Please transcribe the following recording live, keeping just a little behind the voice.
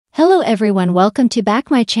Hello everyone, welcome to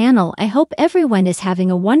back my channel. I hope everyone is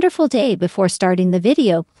having a wonderful day. Before starting the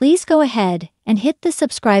video, please go ahead and hit the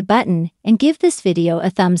subscribe button and give this video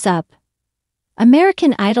a thumbs up.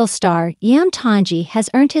 American Idol star Tongi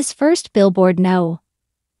has earned his first Billboard No.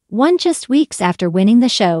 1 just weeks after winning the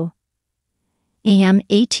show.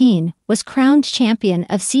 18 was crowned champion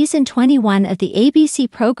of season 21 of the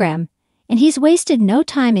ABC program, and he's wasted no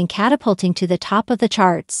time in catapulting to the top of the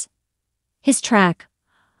charts. His track,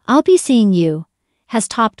 I'll Be Seeing You, has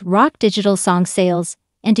topped rock digital song sales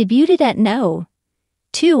and debuted at No.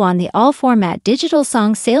 2 on the all-format digital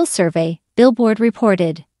song sales survey, Billboard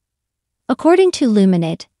reported. According to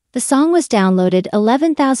Luminate, the song was downloaded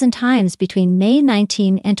 11,000 times between May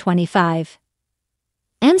 19 and 25.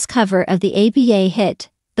 M's cover of the ABA hit,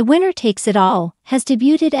 The Winner Takes It All, has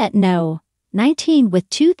debuted at No. 19 with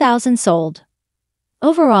 2,000 sold.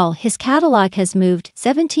 Overall, his catalog has moved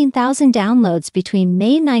 17,000 downloads between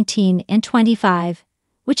May 19 and 25,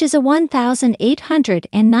 which is a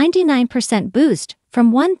 1,899% boost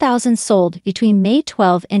from 1,000 sold between May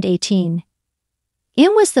 12 and 18.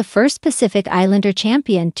 Was the first Pacific Islander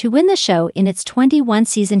champion to win the show in its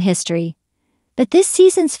 21-season history, but this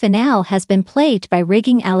season's finale has been plagued by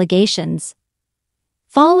rigging allegations.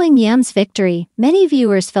 Following M's victory, many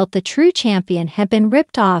viewers felt the true champion had been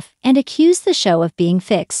ripped off and accused the show of being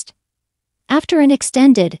fixed. After an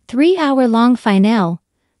extended 3-hour-long finale,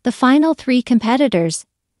 the final 3 competitors,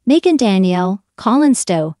 Megan Danielle, Colin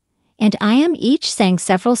Stowe, and each sang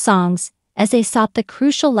several songs as they sought the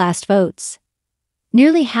crucial last votes.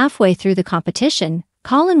 Nearly halfway through the competition,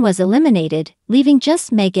 Colin was eliminated, leaving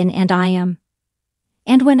just Megan and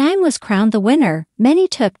And when was crowned the winner, many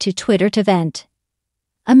took to Twitter to vent.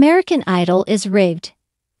 American Idol is rigged.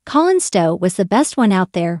 Colin Stowe was the best one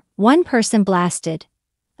out there, one person blasted.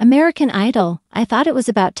 American Idol, I thought it was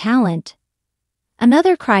about talent.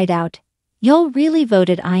 Another cried out, y'all really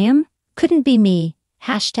voted couldn't be me,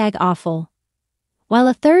 #awful. While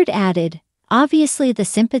a third added, obviously the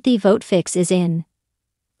sympathy vote fix is in.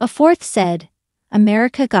 A fourth said,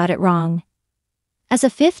 America got it wrong. As a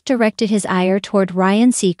fifth directed his ire toward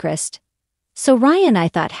Ryan Seacrest. So Ryan, I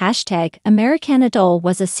thought #American Idol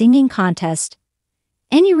was a singing contest.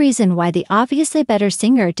 Any reason why the obviously better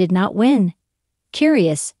singer did not win?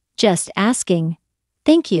 Curious, just asking.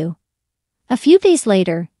 Thank you. A few days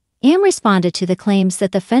later, responded to the claims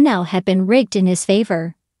that the finale had been rigged in his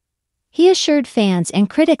favor. He assured fans and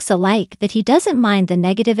critics alike that he doesn't mind the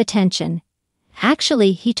negative attention.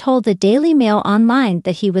 Actually, he told the Daily Mail Online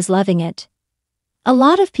that he was loving it. A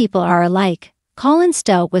lot of people are alike. Colin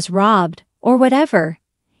Stowe was robbed, or whatever,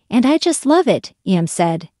 and I just love it,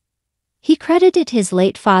 said. He credited his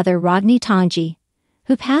late father Rodney Tongi,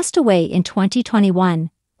 who passed away in 2021,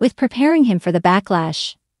 with preparing him for the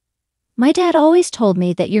backlash. My dad always told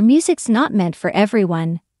me that your music's not meant for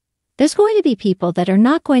everyone. There's going to be people that are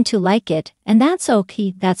not going to like it, and that's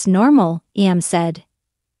okay, that's normal, said.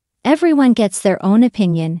 Everyone gets their own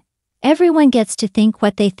opinion. Everyone gets to think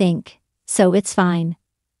what they think, so it's fine.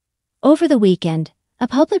 Over the weekend, a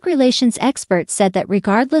public relations expert said that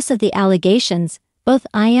regardless of the allegations, both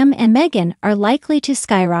and Megan are likely to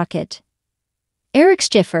skyrocket. Eric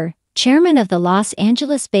Schiffer, chairman of the Los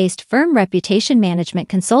Angeles-based firm Reputation Management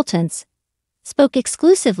Consultants, spoke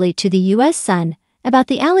exclusively to the U.S. Sun about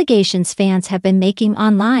the allegations fans have been making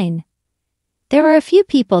online. There are a few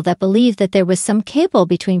people that believe that there was some cabal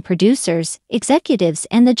between producers, executives,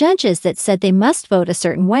 and the judges that said they must vote a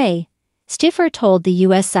certain way, Schiffer told the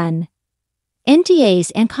U.S. Sun.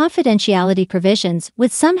 NDAs and confidentiality provisions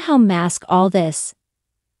would somehow mask all this.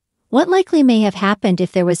 What likely may have happened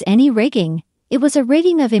if there was any rigging? It was a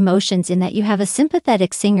rigging of emotions in that you have a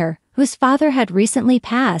sympathetic singer whose father had recently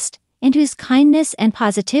passed and whose kindness and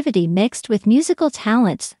positivity mixed with musical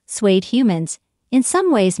talents swayed humans, in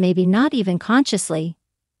some ways maybe not even consciously,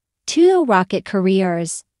 to rocket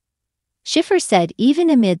careers. Schiffer said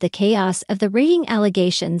even amid the chaos of the rigging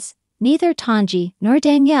allegations, neither Tongi nor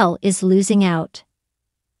Danielle is losing out.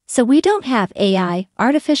 So we don't have AI,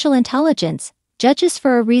 artificial intelligence, judges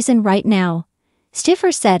for a reason right now,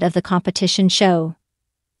 Schiffer said of the competition show.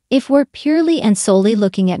 If we're purely and solely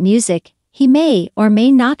looking at music, he may or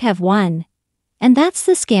may not have won. And that's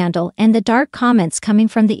the scandal and the dark comments coming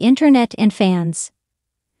from the internet and fans.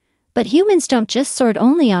 But humans don't just sort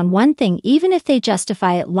only on one thing even if they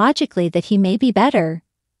justify it logically that he may be better.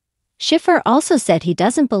 Schiffer also said he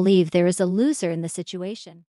doesn't believe there is a loser in the situation.